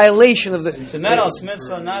not a violation of the. So not als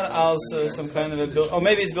mitzvah, not als some kind of a build, or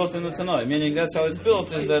maybe it's built in the Tanoi. Meaning that's how it's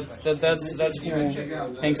built. Is that's who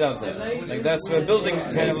hangs out there. Like that's we're building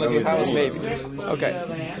kind of like a house. Maybe. Okay.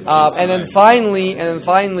 And then finally,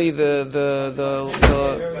 the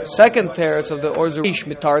second teretz of the Or Zarua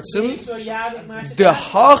mitartzim. The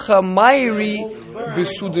hacha mayri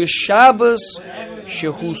besudas Shabbos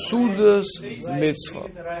shehu sudas mitzvah.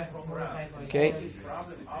 Okay,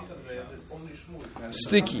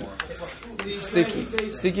 sticky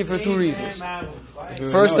for two reasons.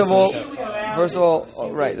 First of all,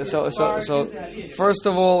 right. So first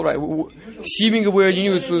of all, right. Seeming aware you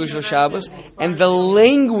knew it's sudas Shabbos, and the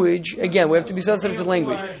language again. We have to be sensitive to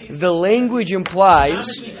language. The language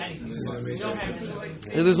implies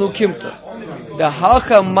there's no kimta. The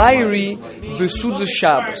halcha mayri besudas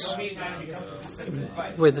Shabbos.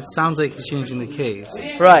 Wait, that sounds like he's changing the case.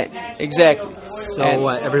 Right, exactly. So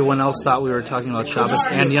what? Everyone else thought we were talking about Shabbos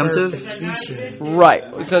and Yom Tov? Right.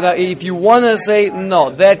 So that if you want to say no,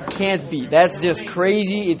 that can't be. That's just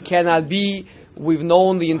crazy. It cannot be. We've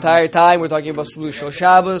known the entire time we're talking about Sudas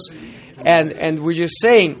Shabbos, and we're just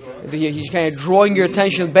saying. He's kind of drawing your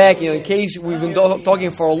attention back. In case we've been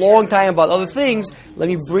talking for a long time about other things, let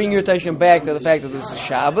me bring your attention back to the fact that this is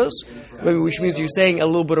Shabbos, which means you're saying a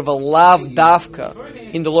little bit of a lav dafka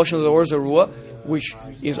in the Lashon of the Or Zarua, which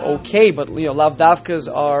is okay, but lav dafkas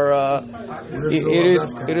are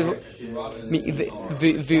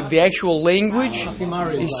the actual language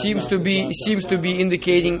seems to be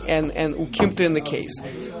indicating an ukimta in the case.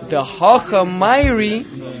 The hacha mayri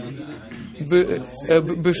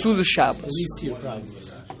besudas Shabbos. At least to your problem.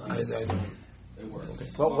 I don't.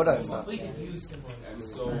 Well, what I thought.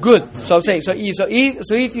 Good. So I'm saying, so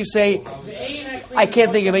if you say, I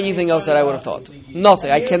can't think of anything else that I would have thought. Nothing.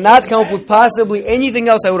 I cannot come up with possibly anything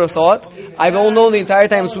else I would have thought. I've all known the entire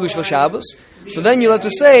time Sudas Shabbos. So then you'll have to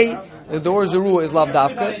say that the Or Zarua is lav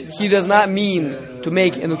dafka. He does not mean to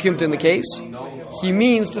make an ukimta in the case. He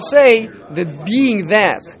means to say that being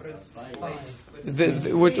that,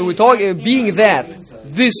 we're talking being that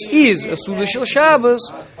this is a Suda Shel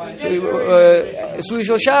Shabbos, Suda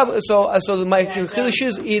Shel Shabbos. So my chiddush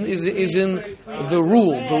is in the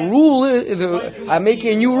rule. The rule is I'm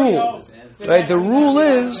making a new rule. Right, the rule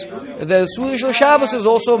is that Suda Shel Shabbos is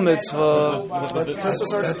also a mitzvah.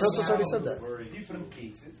 Tosos already said that.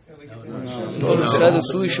 You said that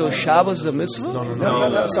Suda Shel Shabbos is a mitzvah?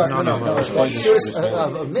 No. Sorry. I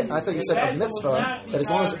thought you said a mitzvah, that as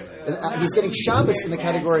long as he's getting Shabbos in the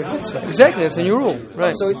category of mitzvah. Exactly, that's a new rule.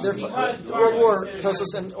 Right. So the World War,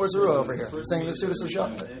 Tosos and Orzurua over here, saying that Suda Shel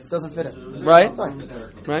Shabbos doesn't fit in. Right. Fine.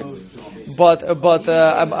 Right. But I'm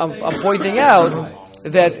pointing out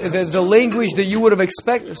that the language that you would have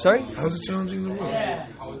expected. Sorry? How's it challenging the rule?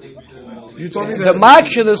 You told me that the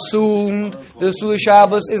Makshed assumed the Suda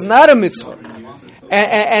Shabbos is not a mitzvah.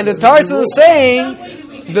 And the Tarsan is saying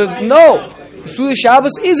that no, Suda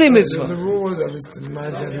Shabbos is a mitzvah. The rule was, at least in my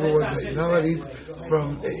the rule was that you're not allowed to eat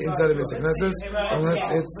from inside of Beis HaKnesses unless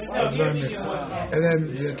it's a dvar mitzvah. And then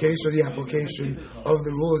the case or the application of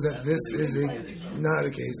the rule is that this is not a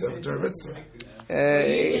case of a dvar mitzvah.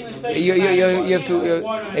 You have to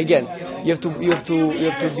again. You have to be a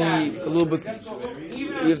little bit.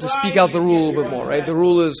 You have to speak out the rule a little bit more, right? The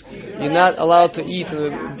rule is you're not allowed to eat in the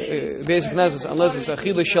Beis HaKnesses unless it's a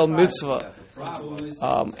chila shel mitzvah,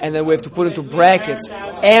 and then we have to put into brackets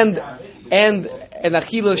and an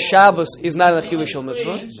achila Shabbos is not an achila shel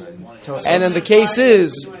mitzvah, and then the case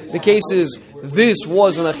is this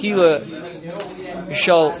was an achila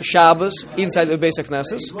Shal Shabbos inside the Beis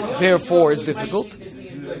HaKnesses, therefore it's difficult.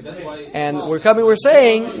 And we're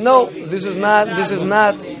saying no, this is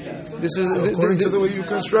according to the way you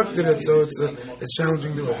constructed it, so it's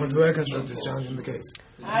challenging the rule. According to the way I constructed it, it's challenging the case.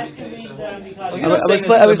 I'll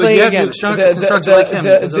explain again.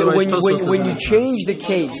 When you change the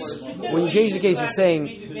case, you're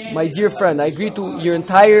saying, my dear friend, I agree to your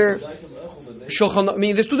entire Shulchan. I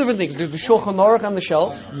mean, there's two different things. There's the Shulchan Aruch on the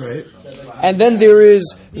shelf, right? And then there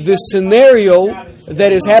is the scenario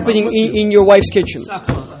that is happening in your wife's kitchen.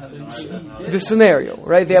 The scenario,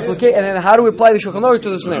 right? The application, and then how do we apply the Shulchan Aruch to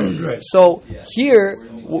the scenario? Right. So here,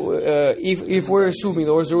 if we're assuming,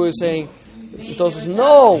 the Orzurua is saying,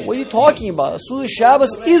 no, what are you talking about? Suda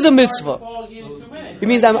Shabbos is a mitzvah. It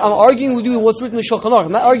means I'm arguing with you what's written in the Shulchan Aruch.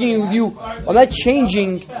 I'm not arguing with you. I'm not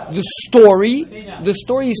changing the story. The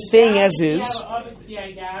story is staying as is.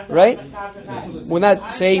 Right? We're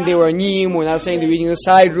not saying they were aniyim. We're not saying they're eating in the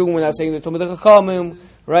side room. We're not saying they're Talmidei Chachamim.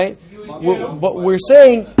 Right? But we're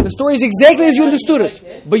saying the story is exactly as you understood it.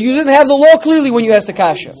 But you didn't have the law clearly when you asked the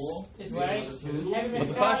kasha. But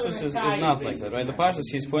the Pashtus is not like that, right? The Pashtus,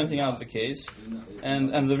 he's pointing out the case,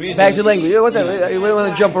 and the reason... Back to language. What's that? We don't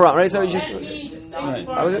want to jump around, right? So just... Right. I'm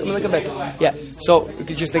going to come back to it. Yeah. So,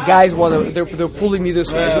 just the guys want to... They're pulling me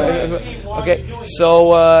this way. Okay.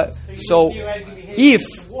 So if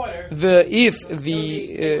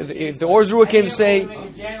the Orzurua came to say,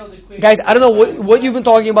 guys, I don't know what you've been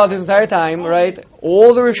talking about this entire time, right?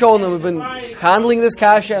 All the Rishonim have been handling this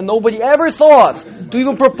kasha, and nobody ever thought to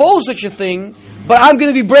even propose such a thing. But I'm going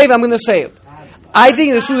to be brave. I'm going to say it. I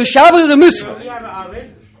think the Suda Shabbos is a mitzvah,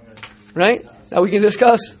 right? Now we can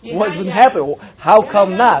discuss what's been happening. How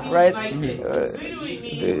come not, right?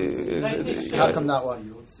 How come not what?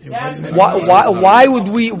 Why would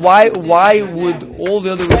all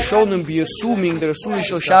the other Rishonim be assuming that a Suda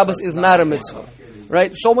Shel Shabbos is not a mitzvah?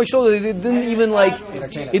 Right? So much so that it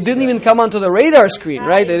didn't even come onto the radar screen,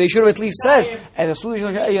 right? They should have at least said, and a Suda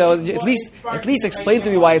Shel Shabbos, at least explain to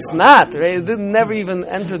me why it's not, right? It didn't never even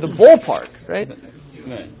enter the ballpark, right?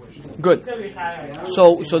 Good.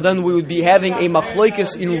 So then we would be having a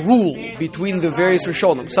machloikis in rule between the various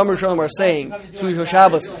Rishonim. Some Rishonim are saying Suda Shel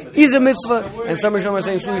Shabbos is a mitzvah, and some Rishonim are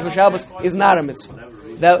saying Suda Shel Shabbos is not a mitzvah.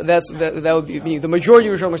 That would be the majority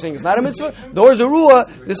of Rishonim are saying it's not a mitzvah. The Orzurua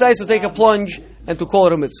decides to take a plunge and to call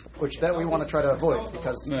it a mitzvah. Which that we want to try to avoid,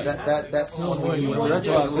 because that when we're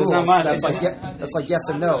entering the rules, that's like yes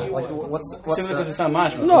and no. Like what's the it's not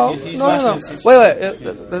mashma. No. Wait.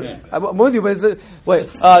 I'm with you,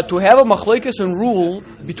 but to have a machlokes and rule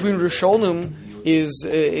between Rishonim is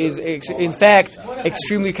in fact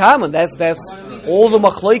extremely common. That's all the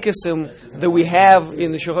machlokesim that we have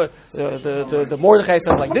in the Shulchan. The Mordechai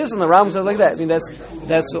says like this, and the Ram says like that. I mean that's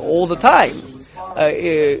all the time.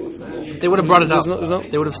 They would have brought it up.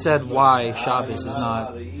 They would have said why Shabbos is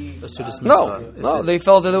not a Sudas mitzvah. No, they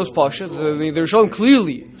felt that it was Pasha. They're showing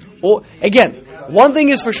clearly. Again, one thing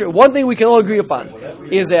is for sure. One thing we can all agree upon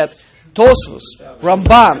is that Tosfos,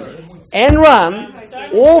 Ramban, and Ran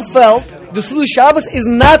all felt the Sudas Shabbos is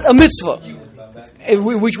not a mitzvah,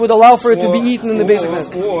 which would allow for it to be eaten in the Beis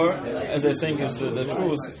HaKnesses. Or, as I think is the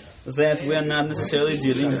truth, that we are not necessarily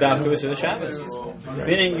dealing dafka with the Shabbos.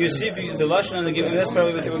 Meaning, you see, the lashon and the Gemara. That's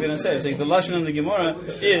probably what you were going to say. It's like the lashon and the Gemara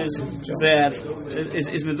is that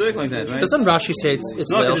is meduik like that, right? Doesn't Rashi say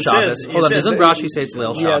it's Leil Shabbos? Hold on, doesn't Rashi say it's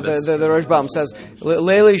Leil Shabbos? Yeah, the Rashbam says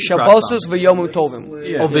Leili Shabbosus v'Yomim Tovim.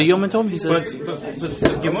 Yeah. Oh, v'Yomim Tovim. He says.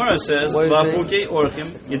 But Gemara says La'fuke Orchim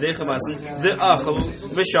Yidei Chabasin the Achal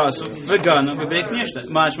v'Shasu v'Ganu v'Beik Nishta.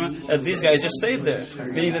 Mashma that these guys just stayed there,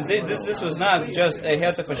 meaning that this was not just a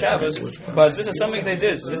heter for Shabbos, but this is something they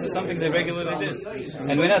did. This is something they regularly did,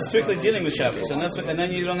 and we're not strictly dealing with Shabbos. And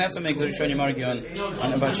then you don't have to make the Rishonim argue on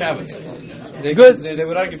about Shabbos. Good. They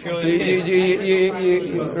would argue purely.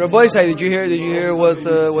 Rabbi Isai, did you hear what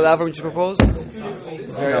Avram just proposed?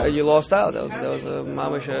 You lost out. That was a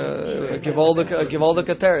mamash a givaldik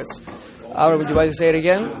teretz. Avram, would you like to say it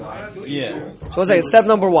again? Yeah. So what's that? Step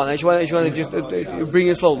number one. I just want to just bring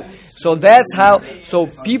it slowly. So that's how. So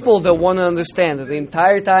people that want to understand that the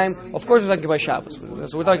entire time, of course, we're talking about Shabbos.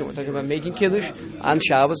 That's what we're talking about. We're talking about making kiddush on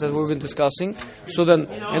Shabbos, as we've been discussing. So then,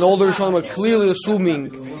 and all the Rishonim are clearly assuming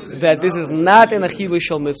that this is not an achila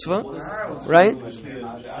shel mitzvah, right?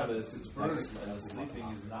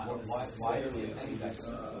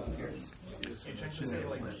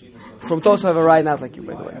 From Tosaf I have a right not like you,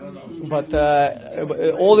 by the way. But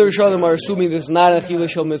all the Rishonim are assuming this is not a chila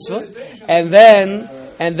shel mitzvah, and then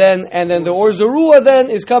the Or Zarua then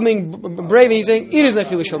is coming brave and he's saying it is a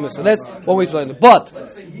chila shel mitzvah. That's one way to learn it. But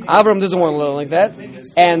Avram doesn't want to learn like that,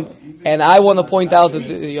 and I want to point out that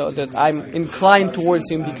that I'm inclined towards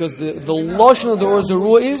him because the lashon of the Or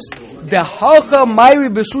Zarua is the halcha mayri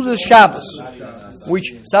besudas Shabbos,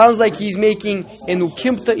 which sounds like he's making an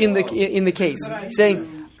ukimta in the case,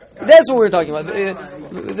 saying. That's what we're talking about.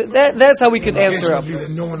 That's how we could answer up.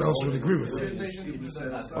 That no one else would agree with it.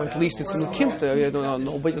 Or at least it's an ukimta. I don't know.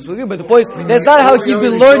 Nobody else would agree. But the point is, that's not how he's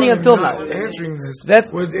been learning until now. Answering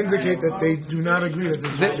this would indicate that they do not agree that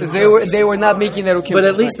this they were not making that ukimta. But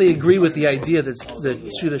at least they agree with the idea that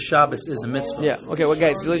Suda Shabbos is a mitzvah. Yeah. Okay. Well,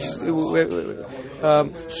 guys, let's just.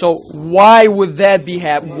 So why would that be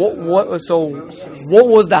happening? So what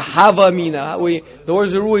was the hava amina? The Or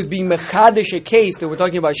Zarua is being mechadish a case that we're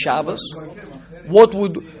talking about Shabbos.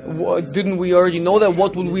 Didn't we already know that?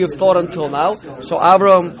 What would we have thought until now? So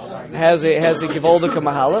Avram has a Givaldik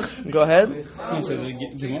Mahalach. Go ahead. So the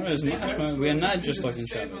Gemara is mashma. We are not just talking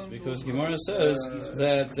Shabbos because Gemara says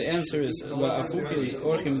that the answer is la'afuki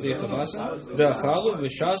orchim deichavasa da'achalu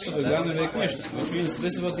v'shasu v'ganu v'ekmishta, which means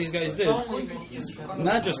this is what these guys did,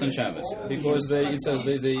 not just on Shabbos, because it says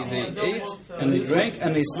they ate and they drank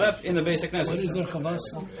and they slept in the basic Knesset. What is their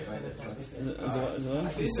chavasa?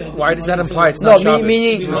 Why does that imply it's not Shabbos?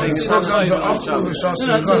 Meaning they were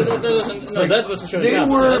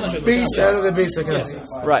based out of the basic Knesset.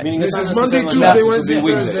 Right. This is Monday, Tuesday, Wednesday,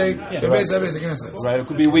 Thursday. They're based out of basic Knesset. Right, it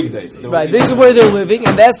could be weekday. Right, this is where they're living,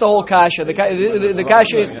 and that's the whole kasha. The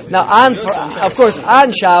kasha is now of course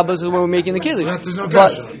on Shabbos is when we're making the kiddush. There's no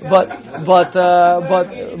kasha. But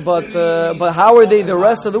how are they the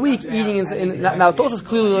rest of the week eating in now? Tosfos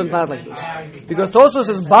clearly learned not like this because Tosfos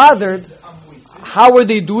is bothered. How are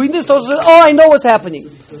they doing this? Tosfos says, "Oh, I know what's happening.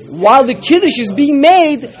 While the kiddush is being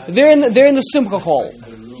made, they're in the simcha hall."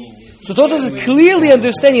 So Tosfos is clearly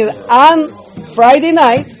understanding that on Friday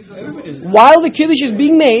night, while the kiddush is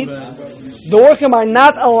being made, the orchim are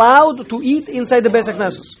not allowed to eat inside the Beis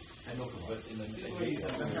HaKnesses.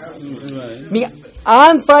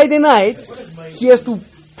 On Friday night, he has to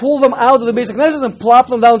pull them out of the Beis HaKnesses and plop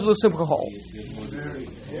them down to the simcha hall.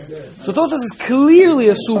 So Tosfos is clearly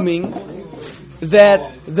assuming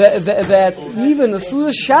that even the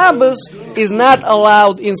Suda Shabbos is not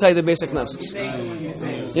allowed inside the Beis HaKnesses.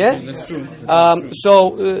 Yeah, that's true.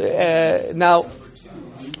 Now,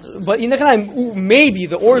 but in the time, maybe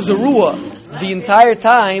the Or Zarua the entire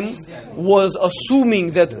time was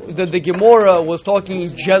assuming that the Gemara was talking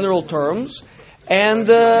in general terms, and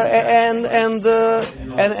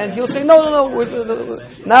he'll say no.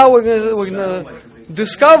 Now we're gonna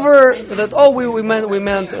discover that we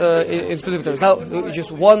meant in specific terms. Now,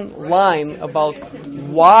 just one line about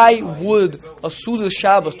why would a Suda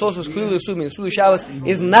Shabbos, Tosfos was clearly assuming a Suda Shabbos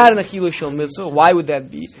is not an Achila Shel Mitzvah. Why would that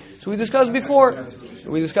be? So we discussed before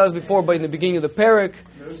by in the beginning of the parak,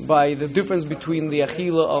 by the difference between the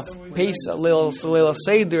Achila of Pesach, Leil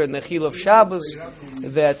Seder, and the Achila of Shabbos,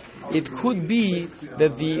 that it could be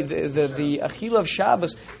that the Achila of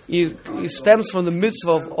Shabbos stems from the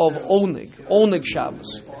mitzvah of Oneg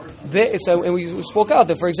Shabbos. And we spoke out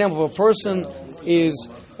that, for example, if a person is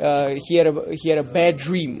he had a bad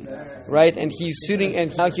dream, right? And he's sitting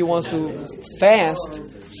and now he wants to fast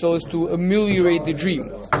so as to ameliorate the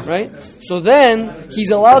dream, right? So then he's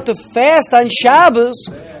allowed to fast on Shabbos.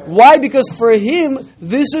 Why? Because for him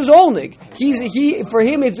this is onig. He's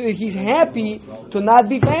happy to not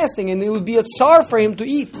be fasting, and it would be a tsar for him to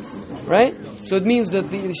eat, right? So it means that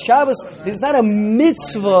the Shabbos is not a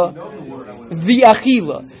mitzvah, the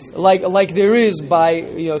achila, like there is by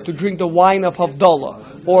to drink the wine of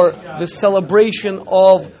Havdalah, or the celebration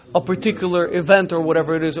of a particular event or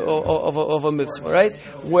whatever it is of a mitzvah, right?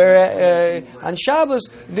 Where on Shabbos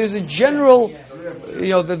there's a general,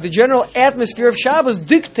 the general atmosphere of Shabbos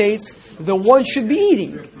dictates that one should be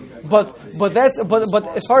eating. But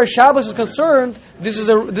as far as Shabbos is concerned, this is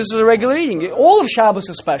a regular eating. All of Shabbos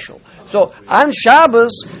is special. So on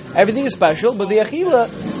Shabbos, everything is special. But the achila,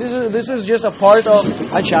 this is just a part of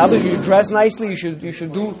on Shabbos. You dress nicely. You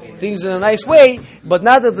should do things in a nice way. But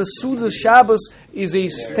not that the Sudas Shabbos is a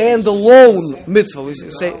standalone mitzvah. We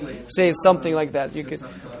say it's something like that. You could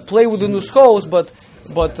play with the nuschos, but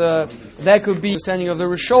that could be understanding of the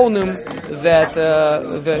Rishonim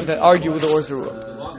that argue with the Or Zarua.